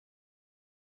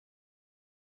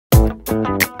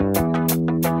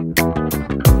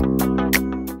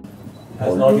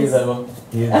as naughty as ever.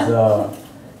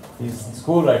 He's in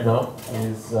school right now.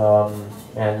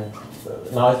 And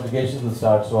now his vacations will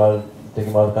start, so I'll take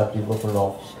him out of the country, go for a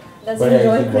walk. Does he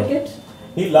enjoy cricket?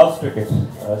 He loves cricket.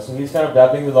 So he's kind of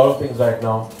dabbling with a lot of things right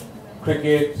now.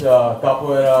 Cricket,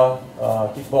 capoeira,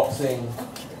 kickboxing,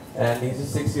 and he's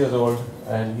just 6 years old,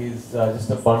 and he's just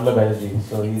a bundle of energy.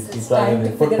 So he's trying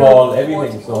everything, football,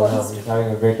 everything. So he's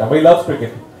having a great time. But he loves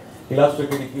cricket. He loves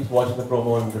cricket. He keeps watching the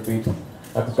promo and repeat.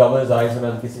 I have to cover his eyes when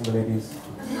I'm kissing the ladies.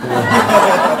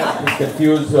 He's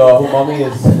confused who mommy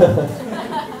is.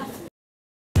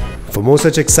 For more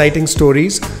such exciting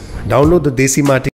stories, download the Desimartini